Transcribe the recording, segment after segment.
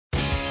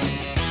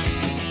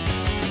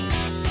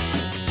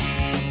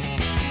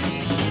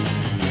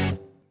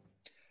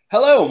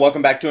Hello and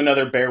welcome back to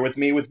another Bear with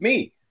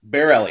me,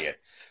 BearElliott.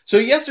 So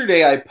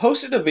yesterday I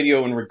posted a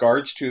video in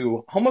regards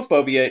to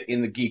homophobia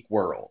in the geek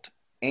world.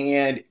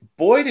 And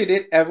boy did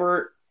it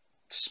ever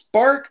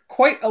spark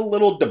quite a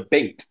little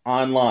debate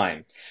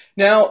online.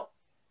 Now,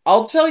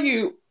 I'll tell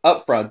you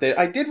up front that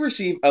I did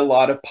receive a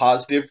lot of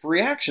positive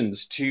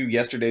reactions to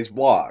yesterday's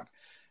vlog.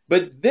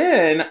 But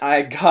then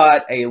I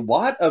got a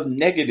lot of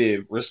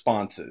negative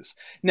responses.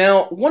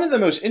 Now, one of the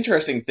most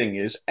interesting thing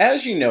is,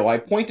 as you know, I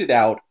pointed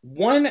out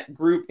one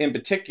group in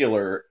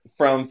particular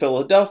from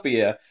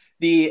Philadelphia,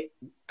 the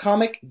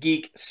Comic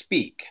Geek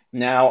Speak.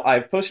 Now,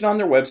 I've posted on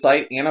their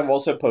website and I've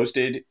also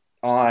posted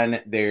on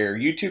their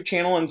YouTube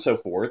channel and so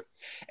forth,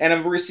 and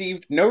I've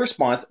received no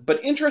response,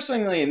 but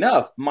interestingly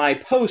enough, my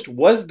post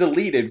was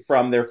deleted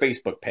from their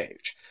Facebook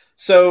page.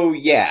 So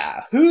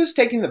yeah, who's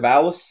taking the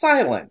vow of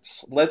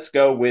silence? Let's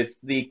go with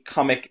the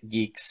Comic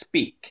Geek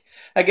Speak.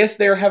 I guess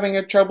they're having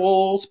a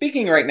trouble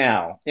speaking right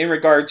now in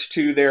regards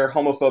to their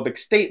homophobic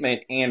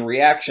statement and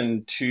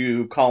reaction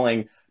to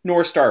calling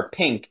North Star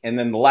pink and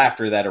then the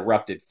laughter that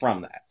erupted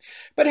from that.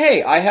 But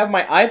hey, I have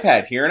my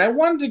iPad here and I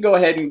wanted to go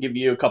ahead and give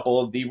you a couple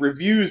of the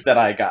reviews that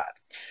I got.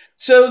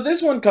 So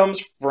this one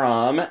comes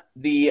from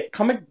the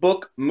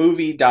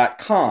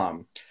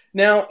comicbookmovie.com.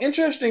 Now,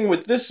 interesting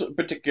with this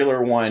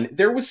particular one,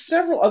 there was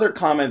several other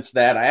comments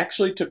that I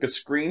actually took a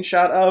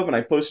screenshot of and I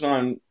posted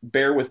on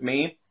Bear With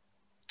Me,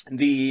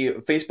 the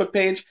Facebook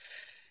page.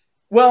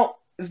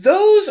 Well,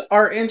 those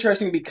are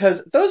interesting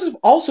because those have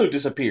also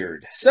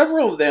disappeared.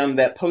 Several of them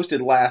that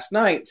posted last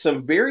night,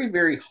 some very,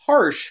 very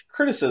harsh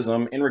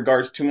criticism in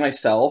regards to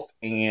myself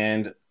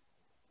and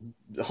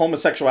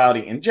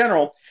homosexuality in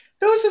general,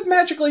 those have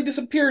magically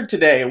disappeared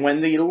today when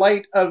the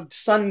light of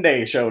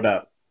Sunday showed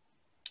up.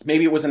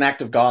 Maybe it was an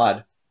act of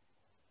God.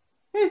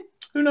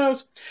 Who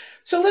knows?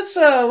 So let's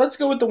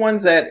go with the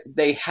ones that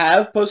they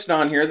have posted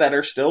on here that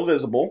are still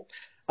visible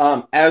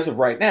as of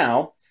right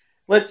now.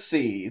 Let's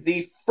see.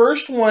 The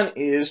first one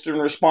is in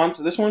response.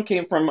 This one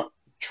came from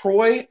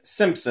Troy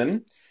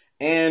Simpson,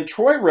 and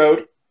Troy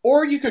wrote,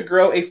 "Or you could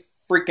grow a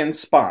freaking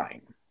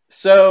spine."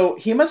 So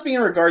he must be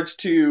in regards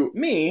to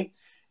me,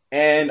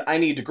 and I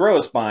need to grow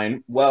a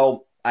spine.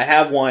 Well, I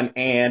have one,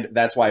 and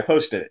that's why I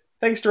posted it.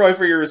 Thanks, Troy,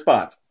 for your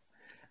response.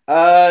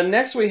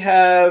 Next we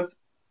have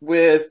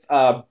with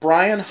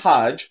Brian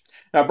Hodge.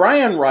 Now,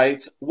 Brian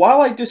writes,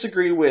 "While I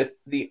disagree with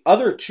the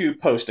other two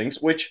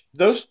postings," which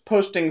those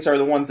postings are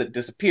the ones that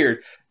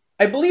disappeared,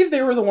 I believe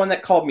they were the one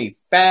that called me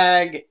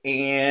fag,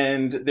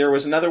 and there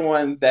was another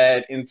one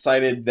that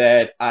incited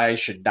that I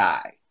should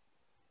die.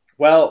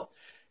 Well,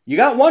 you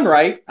got one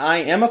right. I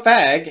am a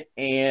fag,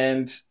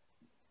 and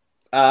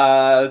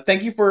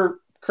thank you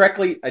for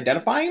correctly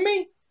identifying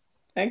me.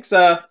 Thanks,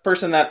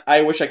 person that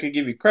I wish I could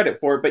give you credit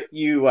for, but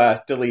you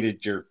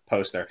deleted your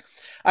post there.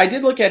 I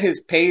did look at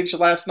his page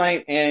last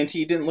night, and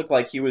he didn't look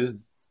like he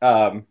was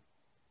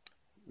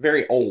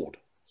very old.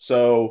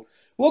 So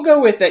we'll go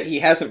with that he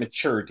hasn't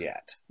matured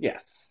yet.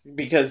 Yes,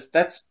 because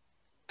that's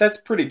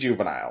pretty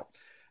juvenile.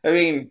 I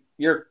mean,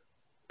 you're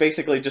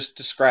basically just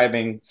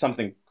describing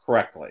something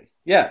correctly.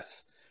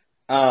 Yes.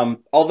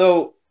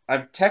 Although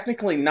I'm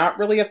technically not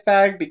really a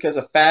fag because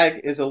a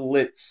fag is a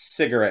lit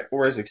cigarette,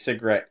 or is a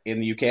cigarette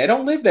in the UK. I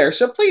don't live there,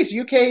 so please,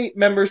 UK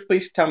members,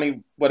 please tell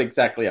me what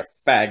exactly a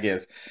fag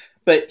is.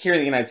 But here in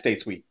the United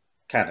States, we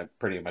kind of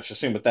pretty much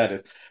assume what that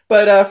is.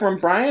 But from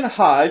Brian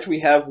Hodge,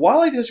 we have,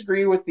 "While I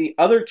disagree with the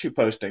other two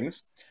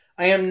postings,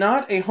 I am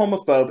not a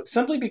homophobe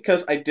simply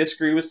because I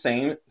disagree with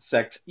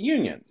same-sex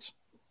unions."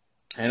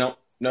 I don't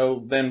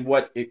know then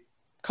what it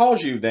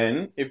calls you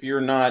then if you're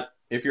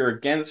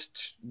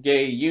against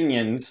gay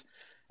unions.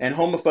 And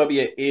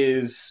homophobia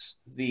is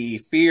the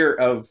fear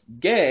of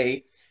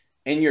gay,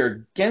 and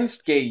you're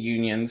against gay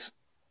unions.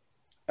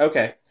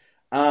 Okay.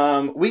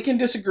 "We can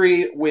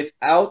disagree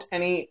without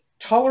any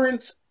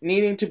tolerance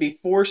needing to be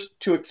forced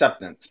to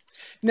acceptance."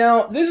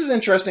 Now, this is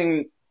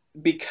interesting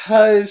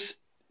because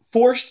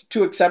forced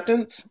to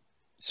acceptance,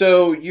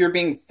 so you're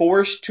being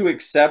forced to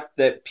accept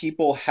that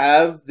people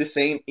have the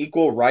same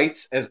equal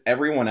rights as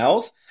everyone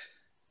else.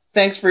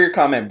 Thanks for your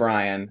comment,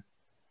 Brian.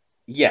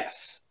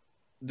 Yes.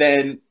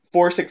 Then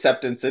forced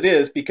acceptance it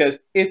is, because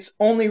it's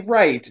only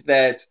right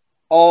that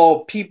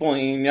all people in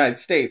the United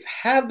States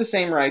have the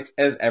same rights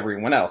as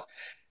everyone else.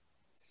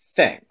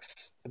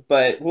 Thanks.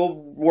 But we'll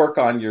work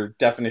on your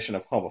definition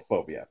of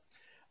homophobia.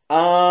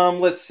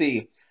 Let's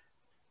see.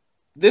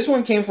 This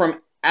one came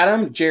from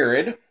Adam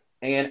Jared,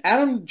 and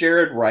Adam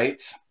Jared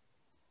writes,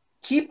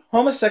 "Keep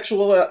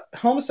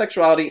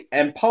homosexuality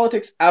and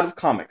politics out of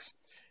comics.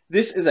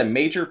 This is a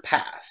major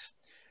pass."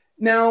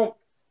 Now,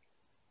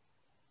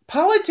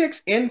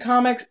 politics in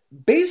comics,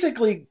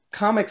 basically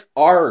comics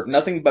are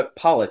nothing but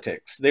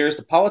politics. There's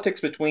the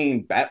politics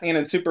between Batman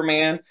and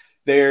Superman.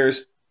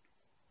 There's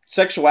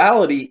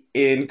sexuality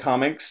in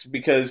comics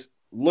because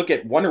look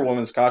at Wonder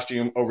Woman's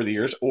costume over the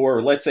years,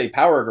 or let's say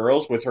Power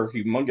Girls with her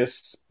humongous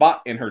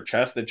spot in her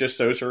chest that just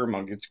shows her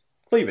humongous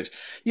cleavage.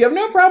 You have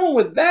no problem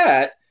with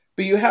that,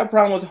 but you have a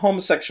problem with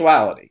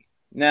homosexuality.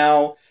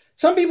 Now,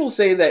 Some people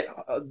say that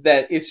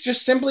that it's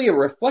just simply a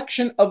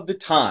reflection of the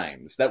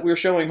times that we're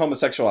showing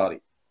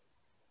homosexuality.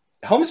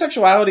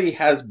 Homosexuality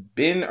has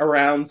been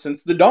around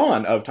since the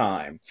dawn of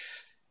time.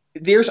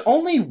 There's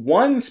only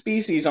one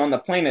species on the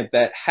planet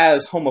that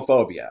has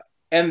homophobia,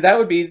 and that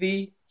would be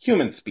the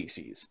human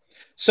species.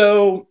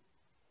 So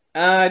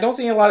I don't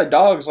see a lot of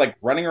dogs like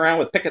running around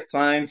with picket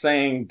signs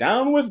saying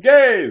 "down with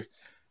gays."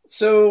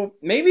 So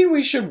maybe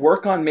we should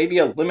work on maybe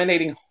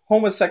eliminating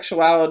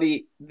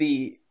homosexuality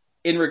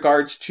in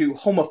regards to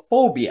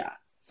homophobia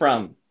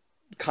from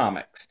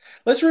comics.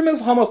 Let's remove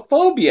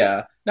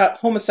homophobia, not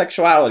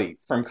homosexuality,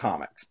 from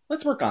comics.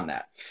 Let's work on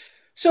that.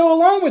 So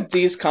along with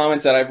these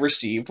comments that I've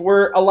received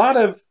were a lot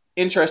of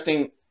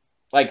interesting,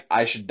 like,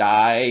 I should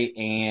die,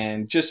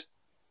 and just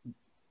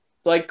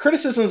like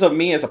criticisms of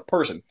me as a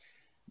person.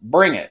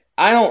 Bring it.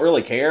 I don't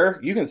really care.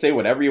 You can say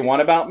whatever you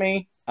want about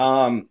me.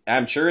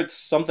 I'm sure it's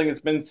something that's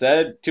been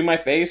said to my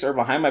face or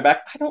behind my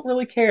back. I don't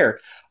really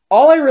care.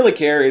 All I really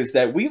care is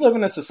that we live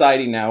in a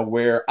society now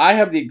where I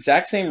have the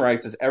exact same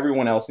rights as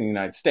everyone else in the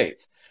United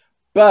States.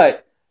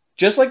 But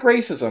just like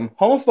racism,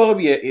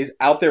 homophobia is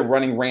out there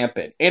running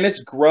rampant, and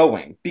it's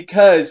growing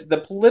because the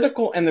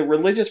political and the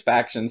religious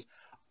factions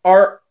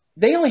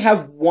they only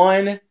have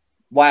one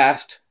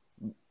last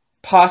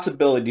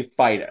possibility to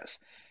fight us,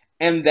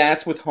 and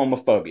that's with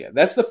homophobia.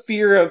 That's the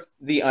fear of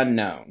the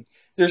unknown.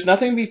 There's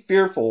nothing to be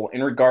fearful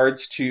in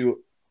regards to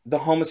the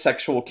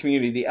homosexual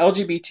community, the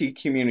LGBT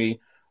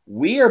community.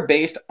 We are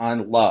based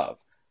on love.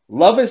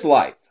 Love is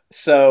life.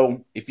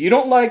 So if you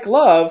don't like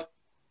love,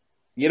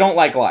 you don't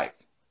like life.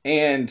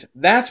 And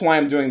that's why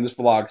I'm doing this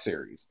vlog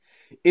series,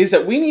 is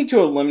that we need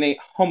to eliminate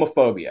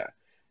homophobia.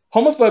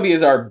 Homophobia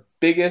is our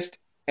biggest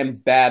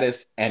and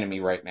baddest enemy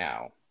right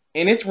now.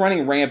 And it's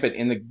running rampant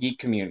in the geek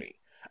community.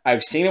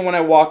 I've seen it when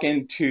I walk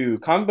into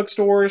comic book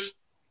stores.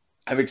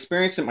 I've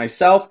experienced it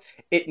myself.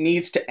 It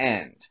needs to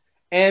end.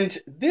 And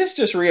this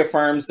just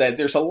reaffirms that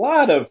there's a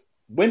lot of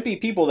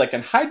wimpy people that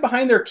can hide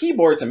behind their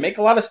keyboards and make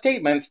a lot of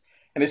statements.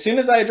 And as soon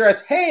as I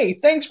address, hey,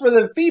 thanks for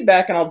the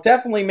feedback, and I'll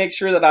definitely make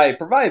sure that I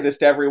provide this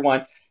to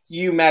everyone,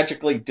 you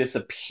magically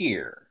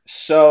disappear.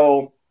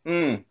 So,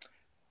 wonder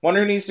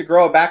who needs to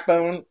grow a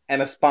backbone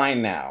and a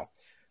spine now.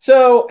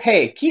 So,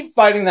 hey, keep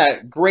fighting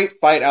that great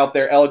fight out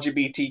there,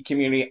 LGBT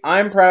community.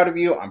 I'm proud of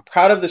you. I'm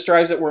proud of the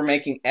strides that we're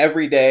making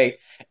every day.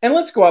 And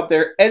let's go out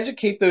there,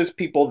 educate those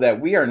people that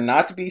we are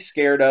not to be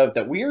scared of,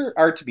 that we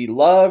are to be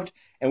loved,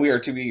 and we are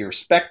to be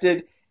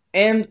respected.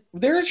 And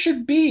there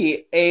should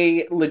be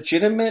a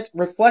legitimate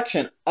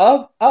reflection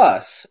of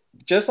us,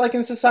 just like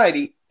in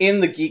society,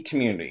 in the geek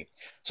community.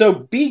 So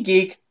be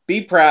geek,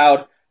 be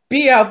proud,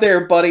 be out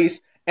there,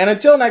 buddies. And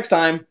until next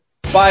time,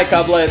 bye,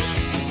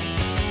 cublets.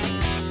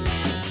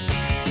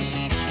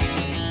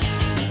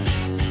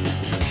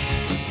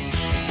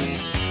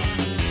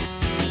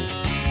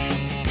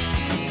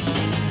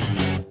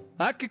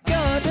 I could go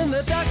out in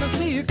the darkness,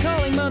 see you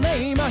calling my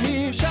name. I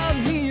hear you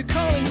shouting, hear you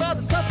calling, but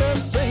it's not the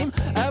same.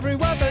 Every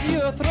word that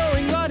you are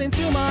throwing right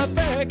into my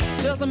back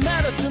doesn't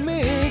matter to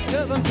me,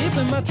 cause I'm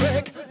keeping my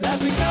track.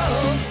 Let me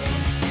go.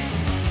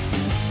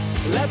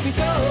 Let me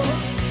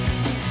go.